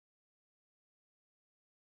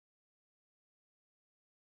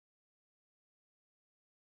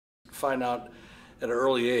find out at an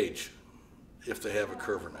early age if they have a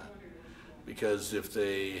curve or not. Because if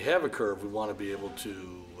they have a curve, we want to be able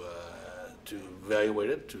to evaluate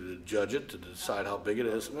it, to judge it, to decide how big it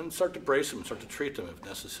is, and then start to brace them, start to treat them if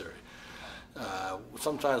necessary.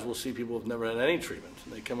 Sometimes we'll see people who've never had any treatment,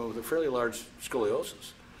 and they come in with a fairly large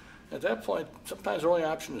scoliosis. At that point, sometimes the only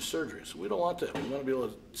option is surgery. So we don't want that. We want to be able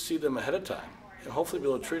to see them ahead of time and hopefully be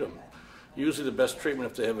able to treat them. Usually the best treatment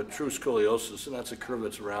if they have a true scoliosis, and that's a curve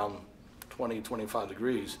that's around 20, 25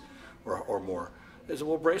 degrees or more, is that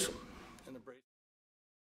we'll brace them.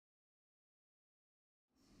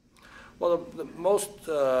 Well, the most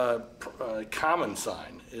common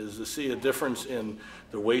sign is to see a difference in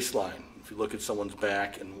the waistline. If you look at someone's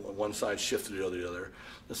back and one side shifted to the other.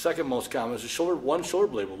 The second most common is the shoulder. One shoulder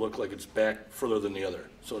blade will look like it's back further than the other.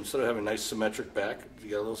 So instead of having a nice symmetric back,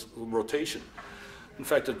 you got a little rotation. In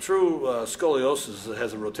fact, a true scoliosis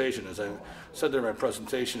has a rotation. As I said during my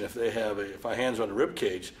presentation, if my hands are on the rib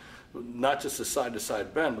cage, not just a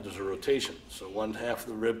side-to-side bend, but there's a rotation. So one half of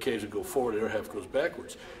the rib cage will go forward, the other half goes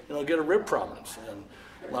backwards. And it'll get a rib prominence. And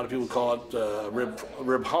a lot of people call it a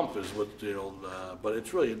rib hump, is what, but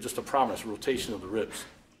it's really just a prominence, a rotation of the ribs.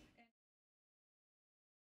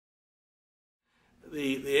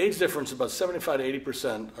 The age difference, about 75 to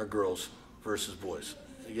 80% are girls versus boys.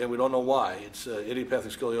 Again, we don't know why. It's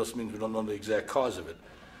idiopathic scoliosis means we don't know the exact cause of it,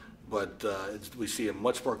 but we see it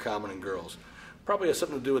much more common in girls. Probably has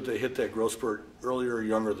something to do with they hit that growth spurt earlier or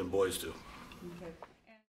younger than boys do. Okay.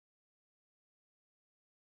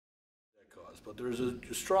 That cause. But there's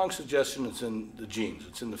a strong suggestion it's in the genes,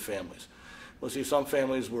 it's in the families. We'll see some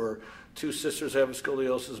families where two sisters have a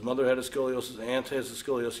scoliosis, mother had a scoliosis, aunt has a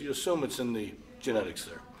scoliosis. You assume it's in the genetics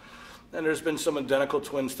there. And there's been some identical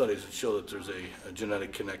twin studies that show that there's a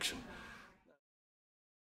genetic connection.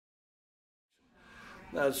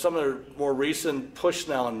 Now, some of the more recent push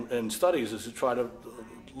now in studies is to try to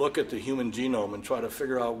look at the human genome and try to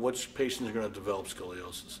figure out which patients are going to develop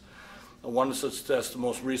scoliosis. One such test, the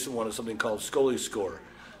most recent one, is something called Scoliscore.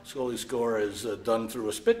 Scoliscore is done through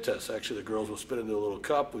a spit test. Actually, the girls will spit into a little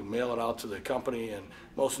cup. We mail it out to the company, and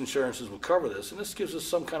most insurances will cover this. And this gives us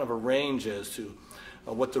some kind of a range as to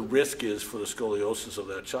what the risk is for the scoliosis of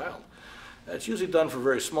that child. It's usually done for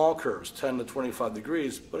very small curves, 10 to 25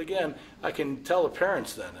 degrees, but again, I can tell the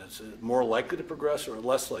parents then it's more likely to progress or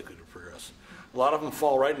less likely to progress. A lot of them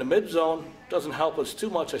fall right in the mid-zone. Doesn't help us too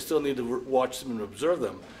much. I still need to watch them and observe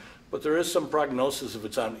them, but there is some prognosis if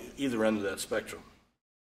it's on either end of that spectrum.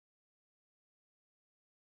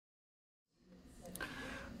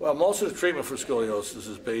 Well, most of the treatment for scoliosis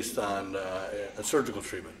is based on a surgical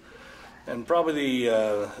treatment. And probably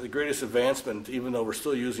the greatest advancement, even though we're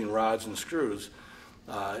still using rods and screws,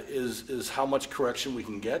 is how much correction we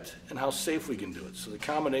can get and how safe we can do it. So the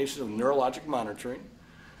combination of neurologic monitoring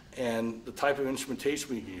and the type of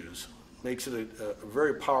instrumentation we can use makes it a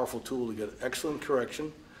very powerful tool to get excellent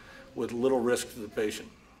correction with little risk to the patient.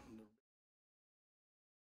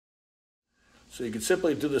 So you can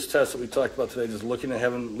simply do this test that we talked about today, just looking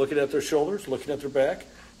at their shoulders, looking at their back,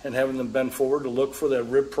 and having them bend forward to look for that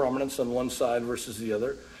rib prominence on one side versus the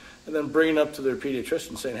other, and then bringing it up to their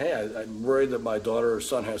pediatrician saying, hey, I'm worried that my daughter or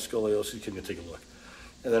son has scoliosis, can you take a look?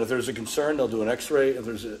 And then if there's a concern, they'll do an x-ray. If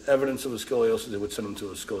there's evidence of a scoliosis, they would send them to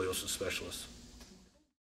a scoliosis specialist.